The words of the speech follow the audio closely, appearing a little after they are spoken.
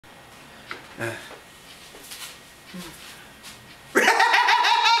Cracky,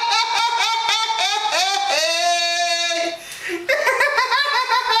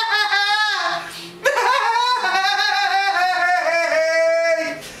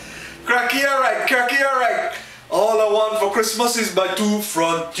 alright, Cracky, alright. All I want for Christmas is my two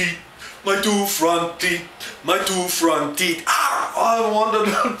front teeth. My two front teeth. My two front teeth. Ah! All I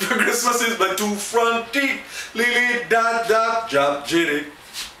want for Christmas is my two front teeth. Lily, dot, dot, job, jitty.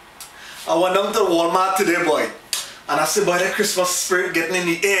 I went down to Walmart today, boy. And I said, boy, that Christmas spirit getting in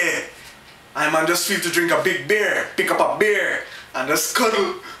the air. I man just feel to drink a big beer. Pick up a beer. And just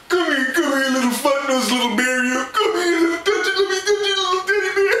cuddle. Come here, little fat nose, little bear. You. Come here, little touch it, let me touch it, little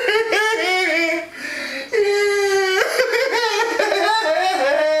teddy bear.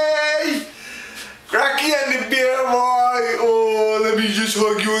 Cracky and the bear, boy. Oh, let me just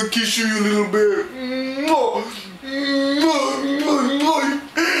hug you and kiss you, you little bear.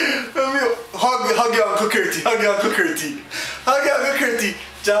 Hug your Uncle Curty. Hug your Uncle Curty. Hug your Uncle Curty.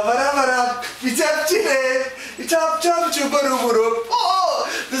 Jabba-dabba-dab. Oh,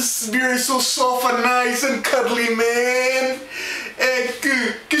 this beer is so soft and nice and cuddly, man. And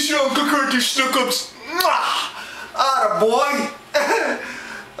kiss your Uncle Curty snookups. Ah, boy.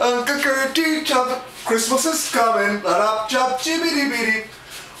 Uncle Curty, Christmas is coming. I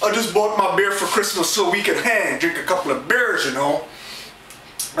just bought my beer for Christmas so we can drink a couple of beers, you know.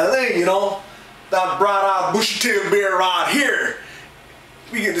 And then, you know, that brought out bushy tail beer right here.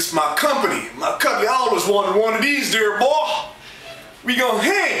 We get this my company. My company always wanted one of these there, boy. We gonna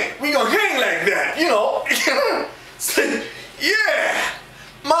hang. We gonna hang like that, you know. Yeah.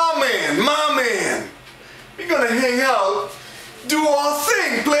 My man. We gonna hang out. Do our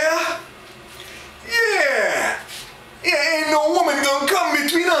thing, player. Yeah. Yeah, ain't no woman gonna come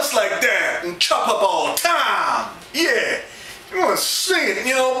between us like that and chop up all time. Yeah. You wanna sing it,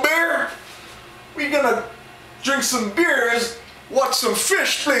 you know, bear? We gonna drink some beers, watch some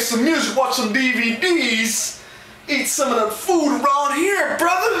fish, play some music, watch some DVDs, eat some of the food around here,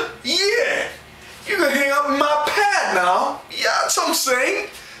 brother. Yeah. You gonna hang out in my pad now. Yeah, that's what I'm saying.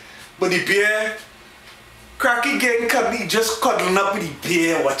 But the bear, Cracky getting cuddly, just cuddling up with the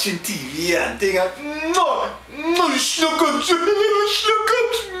bear, watching TV and thing. No, snookups, little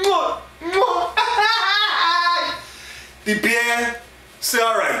snookups. The bear say,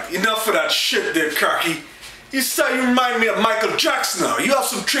 alright, enough of that shit there, Cracky. You remind me of Michael Jackson now. You have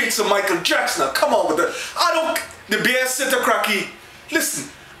some traits of Michael Jackson now. Come on with that. The bear said to Cracky,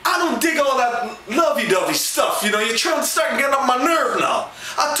 listen, I don't dig all that lovey-dovey stuff, you know. You're trying to start getting up my nerve now.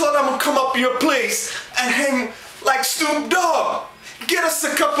 I thought I'm gonna come up to your place and hang like Snoop Dogg. Get us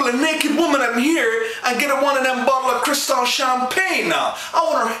a couple of naked women up here and get one of them bottle of Cristal champagne now. I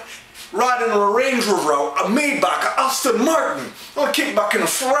wanna ride in a Range Rover, a Maybach, a Aston Martin. I wanna kick back in a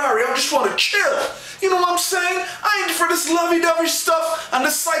Ferrari. I just wanna chill. You know what I'm saying? I ain't for this lovey-dovey stuff and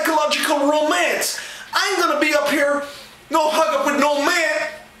this psychological romance. I ain't gonna be up here, no hug up with no man.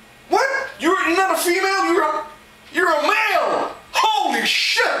 What? You're not a female? You're a male. Holy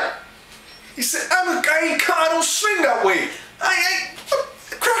shit! He said, I don't swing that way.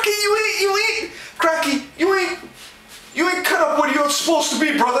 Cracky, Cracky, you ain't cut up where you're supposed to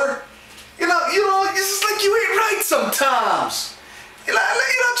be, brother. You know, it's just like you ain't right sometimes. You know,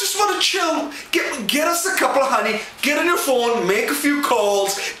 just want to chill. Get us a couple of honey. Get on your phone, make a few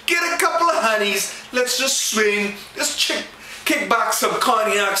calls, get a couple of honeys. Let's just swing, just kick back some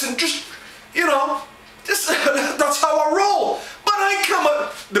cognacs and just, you know, that's how I roll. But I come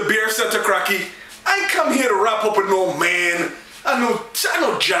up, the bear said to Cracky, I come here to wrap up with no man. I know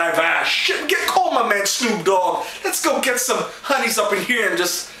jive ass shit. Call my man Snoop Dogg. Let's go get some honeys up in here and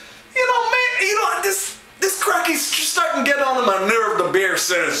just, you know, man, you know, this Cracky's starting to get on my nerve, the bear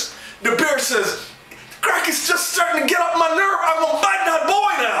says. The bear says, Cracky's just starting to get up my nerve. I'm gonna bite that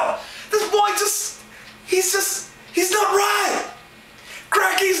boy now. This boy he's not right.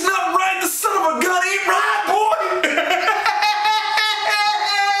 Cracky's not right. The son of a gun ain't right, boy.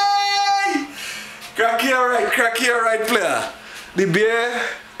 Cracky alright, player. The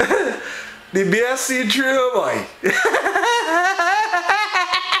bear see through, boy.